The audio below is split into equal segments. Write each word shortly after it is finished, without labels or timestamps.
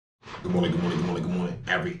Good morning, good morning, good morning, good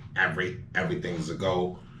morning. Everything's a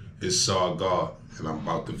go. It's SaadGod, and I'm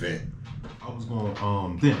about to vent. I was going I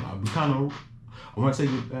want to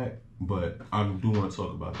take it back, but I do want to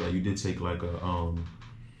talk about that. You did take like a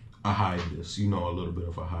hiatus, a little bit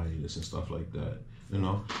of a hiatus and stuff like that.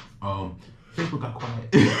 Facebook got quiet.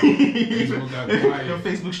 Facebook got quiet. Your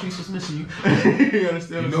Facebook streets was missing you. You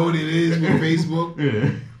understand? You know what it is with Facebook? Yeah.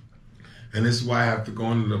 And this is why I have to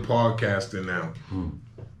go into the podcasting now.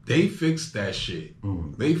 They fixed that shit.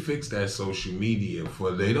 They fixed that social media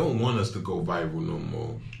they don't want us to go viral no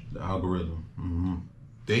more. The algorithm.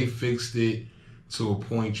 They fixed it to a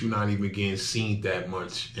point you're not even getting seen that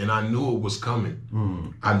much. And I knew it was coming.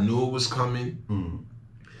 I knew it was coming.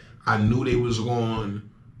 I knew they was going.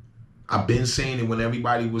 I've been saying it when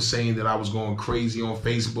everybody was saying that I was going crazy on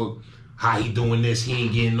Facebook. How he doing this? He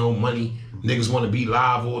ain't getting no money. Niggas want to be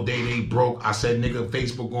live all day. They broke. I said, nigga,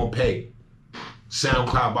 Facebook gonna pay.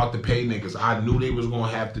 SoundCloud about to pay niggas. I knew they was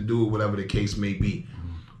gonna have to do it, whatever the case may be.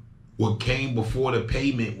 What came before the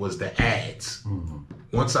payment was the ads.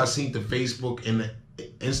 Once I seen the Facebook and the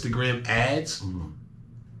Instagram ads,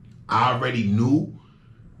 I already knew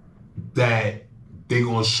that they're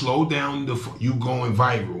gonna slow down you going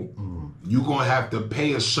viral. You're gonna have to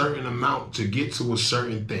pay a certain amount to get to a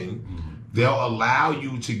certain thing. They'll allow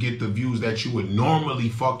you to get the views that you would normally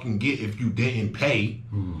fucking get if you didn't pay.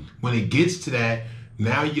 When it gets to that,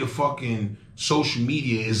 now your fucking social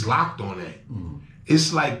media is locked on that.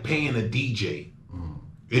 It's like paying a DJ.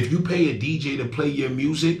 If you pay a DJ to play your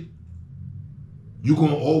music, you're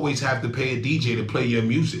gonna always have to pay a DJ to play your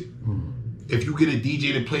music. If you get a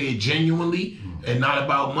DJ to play it genuinely and not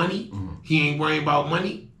about money, he ain't worrying about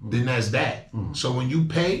money, then that's that. So when you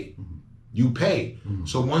pay, you pay.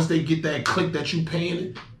 So once they get that click that you paying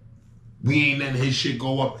it, we ain't letting his shit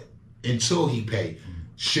go up until he pay.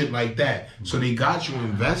 Shit like that. So they got you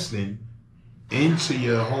investing into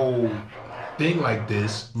your whole thing like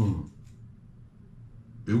this. You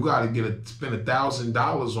gotta spend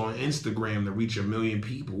 $1,000 on Instagram to reach 1 million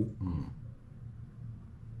people.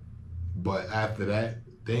 But after that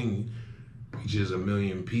thing reaches 1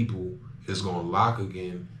 million people, it's gonna lock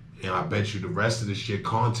again. And I bet you the rest of the shit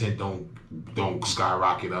content don't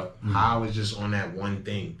skyrocket up. How is just on that one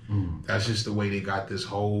thing. That's just the way they got this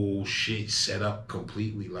whole shit set up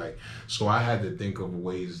completely. So I had to think of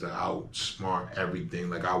ways to outsmart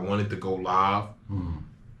everything. I wanted to go live.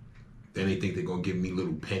 Then they think they're gonna give me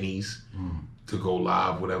little pennies to go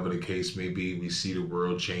live, whatever the case may be. We see the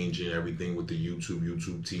world changing, everything with the YouTube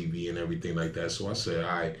TV and everything like that. So I said,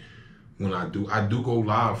 all right. When I do go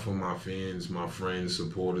live for my fans, my friends,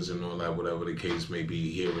 supporters, and all that, whatever the case may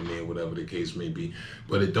be, here and there, whatever the case may be.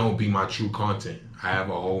 But it don't be my true content. I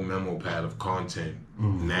have a whole memo pad of content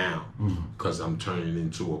now because I'm turning it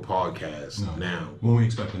into a podcast now. When we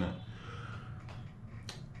expecting that?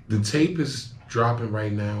 The tape is dropping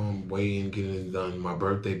right now. I'm waiting, getting it done. My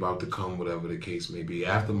birthday about to come, whatever the case may be.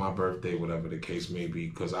 After my birthday, whatever the case may be,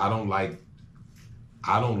 because I don't like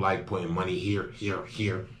putting money here. You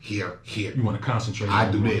want to concentrate.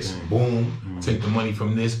 I do this, boom, take the money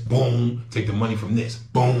from this, boom, take the money from this,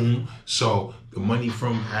 boom. So the money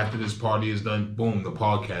from after this party is done, boom, the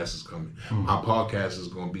podcast is coming. My podcast is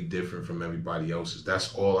going to be different from everybody else's.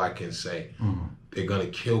 That's all I can say. They're going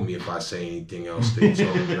to kill me if I say anything else. They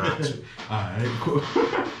told me not to. All right, cool.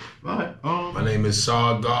 All right. My name is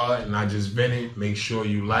SaadGod, and I just vented. Make sure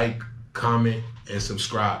you like, comment, and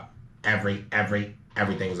subscribe.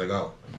 Everything's a go.